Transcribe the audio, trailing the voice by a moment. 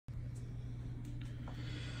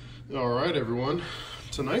Alright everyone,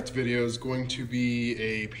 tonight's video is going to be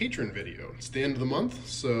a patron video. It's the end of the month,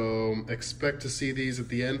 so expect to see these at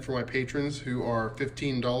the end for my patrons who are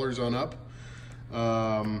 $15 on up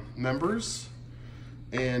members.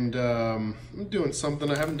 And I'm doing something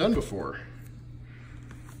I haven't done before.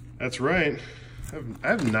 That's right, I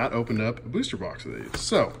have not opened up a booster box of these.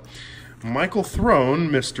 So, Michael Throne,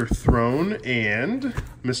 Mr. Throne, and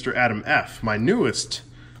Mr. Adam F., my newest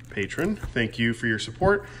patron. Thank you for your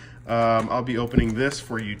support. I'll be opening this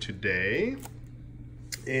for you today,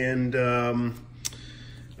 and I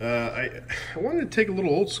wanted to take a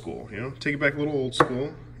little old school, you know, take it back a little old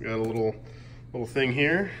school. Got a little thing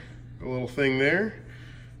here, a little thing there,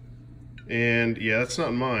 and yeah, that's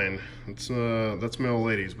not mine. That's my old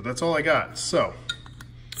lady's, but that's all I got. So,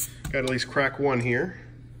 got at least crack one here,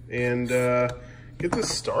 and get this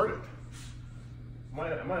started.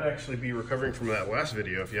 I might actually be recovering from that last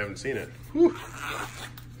video if you haven't seen it. Whew.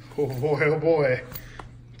 Oh boy,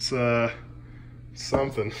 it's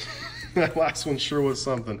something. That last one sure was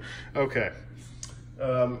something. Okay,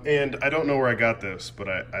 and I don't know where I got this, but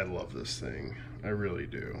I love this thing. I really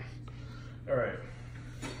do. All right,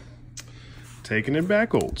 taking it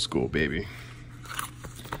back old school, baby.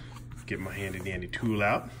 Get my handy dandy tool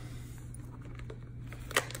out.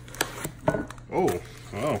 Oh,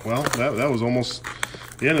 well, that was almost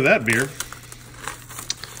the end of that beer.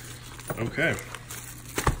 Okay.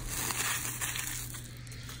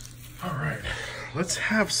 All right, let's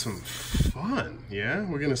have some fun. Yeah,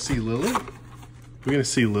 we're gonna see Lily. We're gonna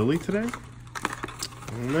see Lily today.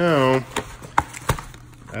 I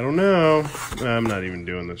don't know. I'm not even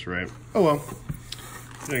doing this right. Oh well,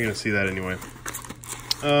 you're not gonna see that anyway.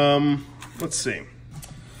 Let's see.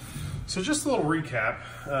 So just a little recap.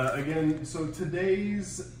 Again, so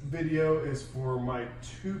today's video is for my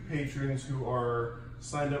two patrons who are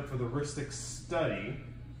signed up for the Ristic Study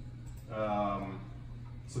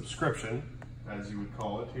subscription, as you would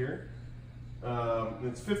call it here.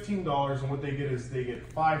 It's $15, and what they get is they get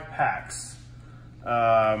 5 packs.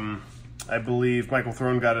 I believe Michael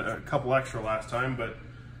Throne got a couple extra last time, but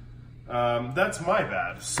that's my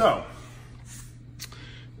bad. So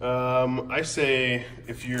I say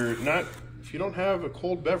if you don't have a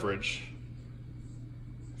cold beverage,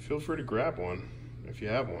 feel free to grab one if you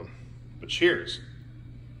have one. But cheers.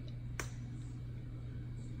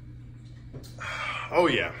 Oh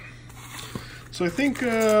yeah. So I think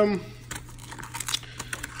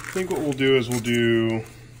what we'll do is we'll do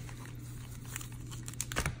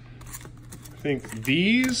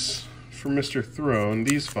these for Mr. Throne,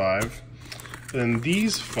 these 5, and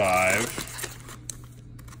these 5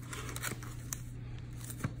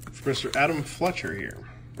 for Mr. Adam Fletcher here.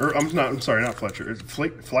 Or I'm sorry, not Fletcher. It's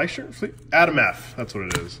Fleischer? Adam F. That's what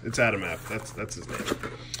it is. It's Adam F. That's his name.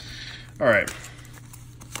 All right.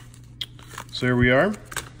 So here we are.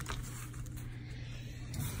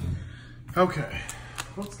 Okay,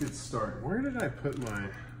 let's get started. Where did I put my,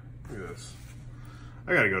 look at this.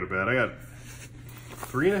 I gotta go to bed. I got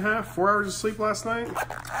 3.5, 4 hours of sleep last night.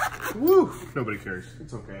 Woo, nobody cares.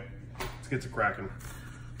 It's okay. Let's get to cracking.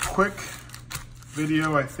 Quick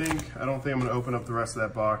video, I think. I don't think I'm gonna open up the rest of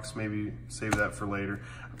that box. Maybe save that for later.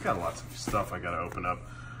 I've got lots of stuff I gotta open up.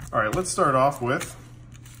 All right, let's start off with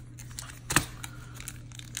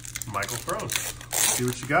Michael Throne. Let's see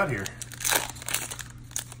what you got here.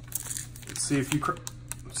 Let's see if you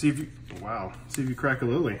crack a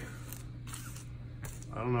Lily.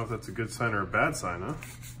 I don't know if that's a good sign or a bad sign, huh?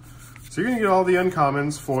 So you're gonna get all the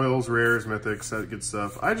uncommons, foils, rares, mythics, that good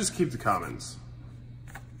stuff. I just keep the commons.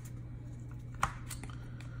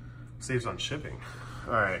 Saves on shipping.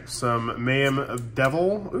 All right, some Mayhem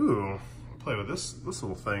Devil. Ooh, play with this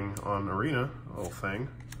little thing on Arena, a little thing.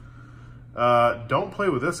 Don't play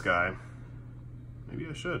with this guy. Maybe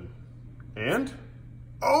I should. And,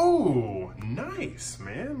 oh, nice,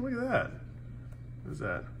 man. Look at that. What is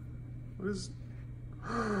that? What is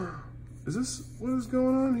this, what is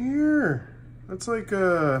going on here? That's like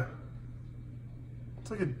a,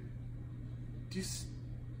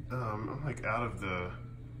 I'm like out of the,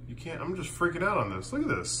 I'm just freaking out on this. Look at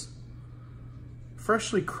this.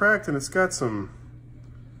 Freshly cracked, and it's got some,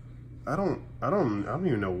 I don't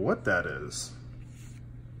even know what that is.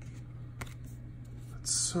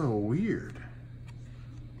 That's so weird.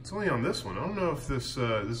 It's only on this one. I don't know if this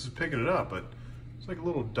is picking it up, but it's like a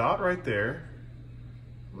little dot right there,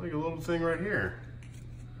 like a little thing right here.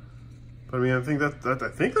 But I mean, I think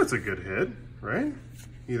that's a good hit, right?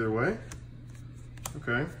 Either way.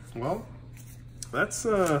 Okay. Well, that's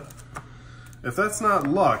if that's not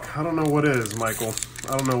luck, I don't know what is, Michael.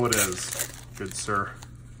 I don't know what is, good sir.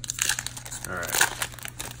 All right.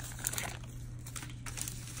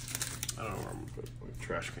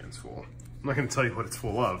 trash can's full. I'm not gonna tell you what it's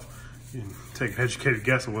full of. You can take an educated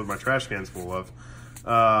guess on what my trash can's full of.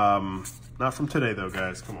 Not from today though,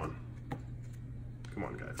 guys, come on. Come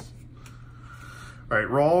on, guys. All right,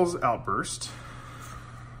 Rawls Outburst.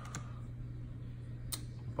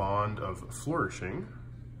 Bond of Flourishing.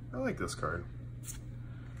 I like this card.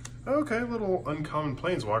 Okay, little uncommon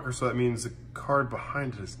planeswalker, so that means the card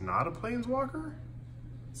behind it is not a planeswalker?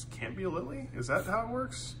 This can't be a Lily? Is that how it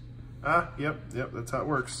works? Ah, yep, that's how it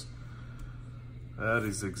works. That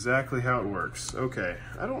is exactly how it works. Okay,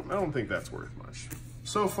 I don't think that's worth much.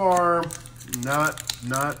 So far,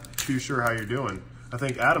 not too sure how you're doing. I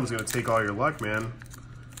think Adam's gonna take all your luck, man.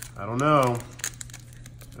 I don't know.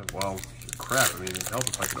 Well, crap, I mean, it'd help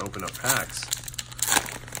if I could open up packs.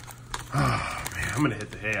 Oh, man, I'm gonna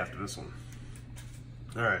hit the hay after this one.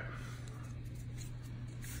 All right.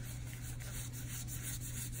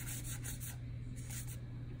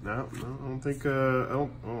 No, I don't think,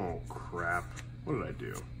 oh crap. What did I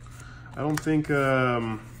do? I don't think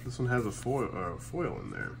this one has a foil in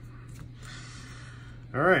there.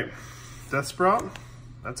 All right, Death Sprout.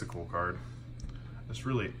 That's a cool card. This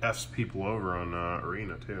really F's people over on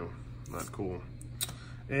Arena too. Not cool.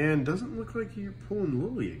 And doesn't look like you're pulling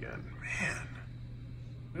Lily again. Man,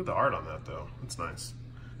 look at the art on that though. That's nice.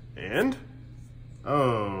 And,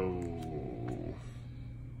 oh,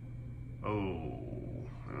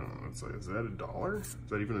 it's like, is that $1? Is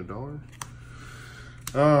that even $1?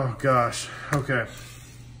 Oh gosh, okay.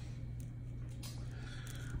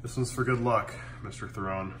 This one's for good luck, Mr.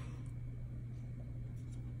 Throne.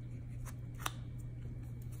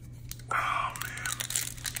 Oh man.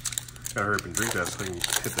 Gotta hurry up and drink that so I can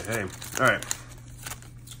hit the hay. Alright.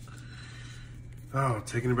 Oh,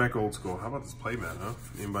 taking it back old school. How about this playmat, huh?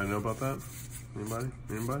 Anybody know about that? Anybody?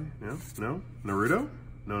 Anybody? Yeah? No? Naruto?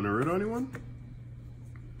 No Naruto, anyone?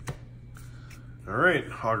 Alright,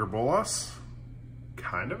 Hogger Bolas.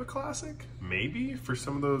 Kind of a classic, maybe, for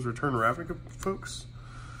some of those Return Ravnica folks.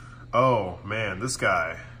 Oh man, this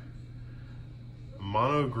guy.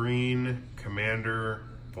 Mono green Commander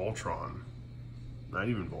Voltron. Not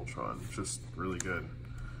even Voltron, just really good.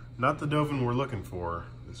 Not the Dovin we're looking for.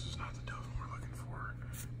 This is not the Dovin we're looking for.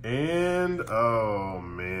 And, oh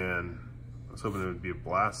man. I was hoping it would be a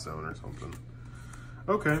Blast Zone or something.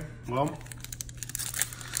 Okay, well.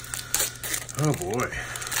 Oh boy,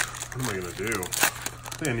 what am I gonna do?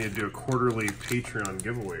 I think I need to do a quarterly Patreon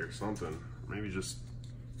giveaway or something. Maybe just,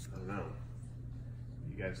 I don't know.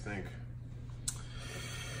 What do you guys think?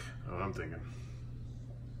 Oh, I'm thinking.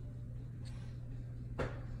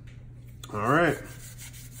 All right.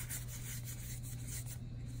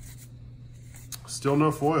 Still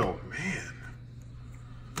no foil. Man.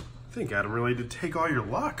 I think Adam really did take all your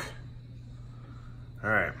luck.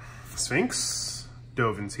 All right. Sphinx.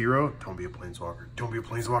 Dovin's Hero. Don't be a planeswalker. Don't be a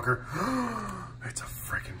planeswalker. It's a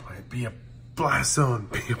freaking plane. Be a Blast Zone.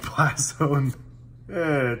 Be a Blast Zone.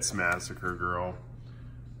 It's Massacre Girl.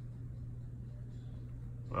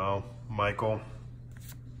 Well, Michael,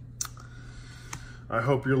 I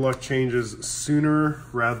hope your luck changes sooner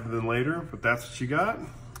rather than later, but that's what you got.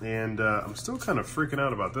 And I'm still kind of freaking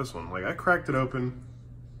out about this one. Like, I cracked it open,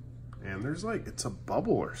 and there's like, it's a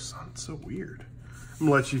bubble or something. It's so weird. I'm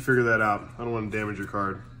gonna let you figure that out. I don't want to damage your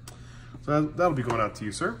card. So that'll be going out to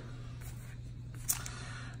you, sir.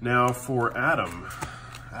 Now for Adam.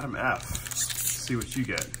 Adam F. Let's see what you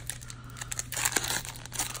get.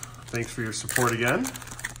 Thanks for your support again.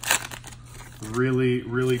 Really,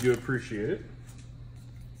 really do appreciate it.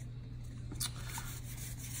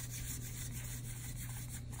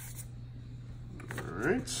 All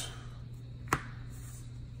right.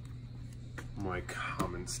 My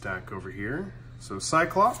common stack over here. So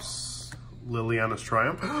Cyclops, Liliana's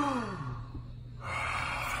Triumph.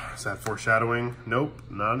 Is that foreshadowing? Nope,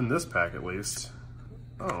 not in this pack at least.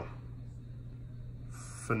 Oh.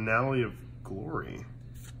 Finale of Glory.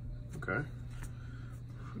 Okay.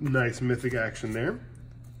 Nice mythic action there.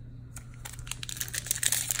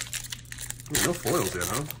 Ooh, no foils yet,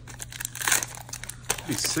 huh? I'd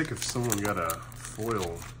be sick if someone got a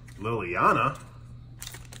foil Liliana.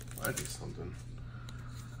 That'd be something.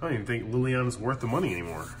 I don't even think Liliana's worth the money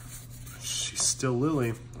anymore. She's still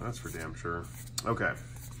Lily. That's for damn sure. Okay.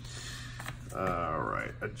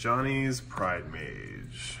 Alright. A Johnny's Pride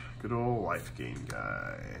Mage. Good old life gain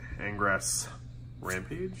guy. Angrass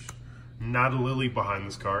Rampage. Not a Lily behind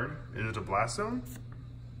this card. Is it a Blast Zone?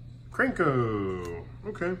 Krenko.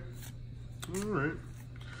 Okay. Alright.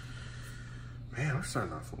 Man, we're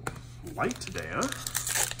starting off a little light today, huh?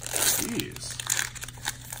 Jeez.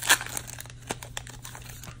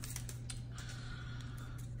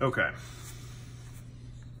 Okay.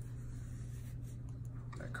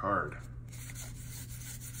 card.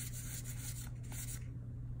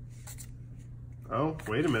 Oh,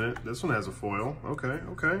 wait a minute. This one has a foil. Okay,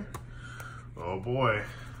 okay. Oh boy.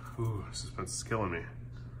 Ooh, suspense is killing me.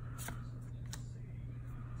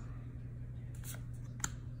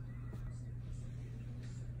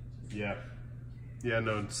 Yeah. Yeah,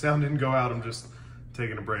 no, sound didn't go out. I'm just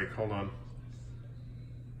taking a break. Hold on.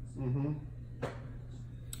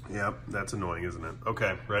 Yep, that's annoying, isn't it?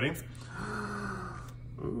 Okay, ready?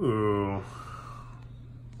 Ooh.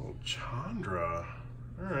 Oh, Chandra.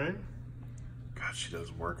 All right. God, she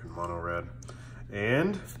does work in mono red.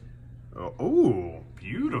 And, oh, ooh,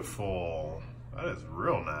 beautiful. That is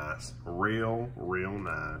real nice. Real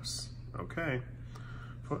nice. Okay.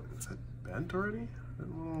 Is that bent already? A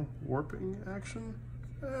little warping action?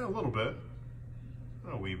 A little bit.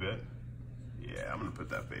 A wee bit. Yeah, I'm gonna put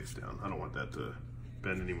that face down. I don't want that to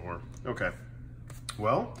bend anymore. Okay.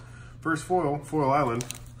 Well, first foil, Foil Island.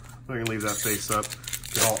 I'm gonna leave that face up.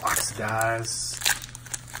 Get all oxidized.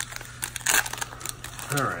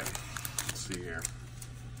 All right, let's see here.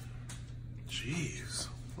 Jeez,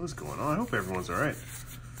 what is going on? I hope everyone's all right.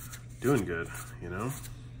 Doing good, you know?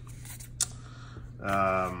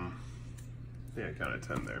 Yeah, I counted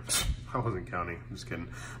 10 there. I wasn't counting, I'm just kidding.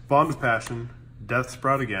 Bond of Passion, Death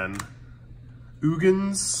Sprout again,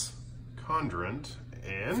 Ugin's Conjurant,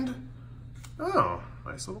 and, oh,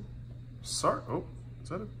 nice little oh, is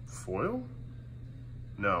that a foil?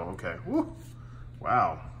 No, okay, woo.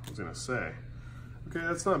 Wow, I was gonna say. Okay,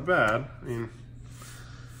 that's not bad. I mean,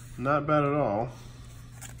 not bad at all.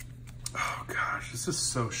 Oh gosh, this is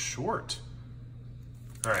so short.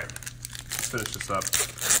 All right, let's finish this up.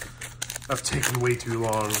 I've taken way too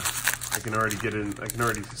long. I can already get in, I can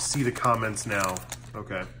already see the comments now.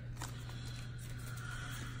 Okay.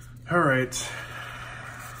 All right.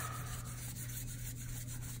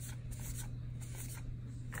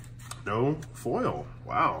 No foil.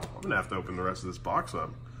 Wow, I'm gonna have to open the rest of this box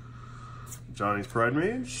up. Johnny's Pride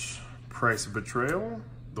Mage, Price of Betrayal,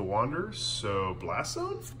 The Wanderers, so Blast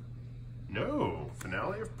Zone? No,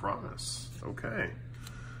 Finale of Promise. Okay.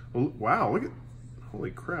 Well, wow, look at,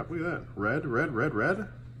 holy crap, look at that. Red.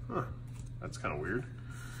 Huh, that's kind of weird.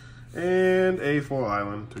 And a Foil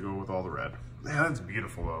Island to go with all the red. Yeah, that's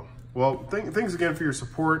beautiful though. Well, thanks again for your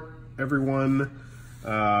support, everyone.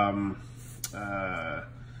 I'll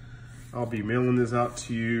be mailing this out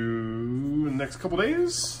to you in the next couple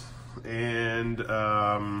days. And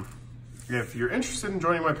if you're interested in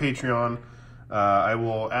joining my Patreon, I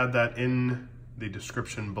will add that in the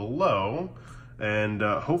description below. And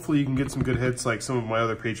hopefully you can get some good hits like some of my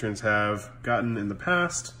other patrons have gotten in the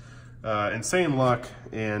past. Insane luck.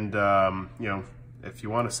 And, you know, if you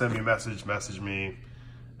want to send me a message, message me.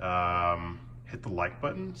 Hit the like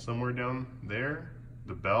button somewhere down there.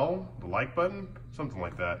 The bell, the like button, something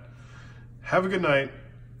like that. Have a good night.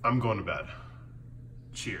 I'm going to bed.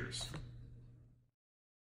 Cheers.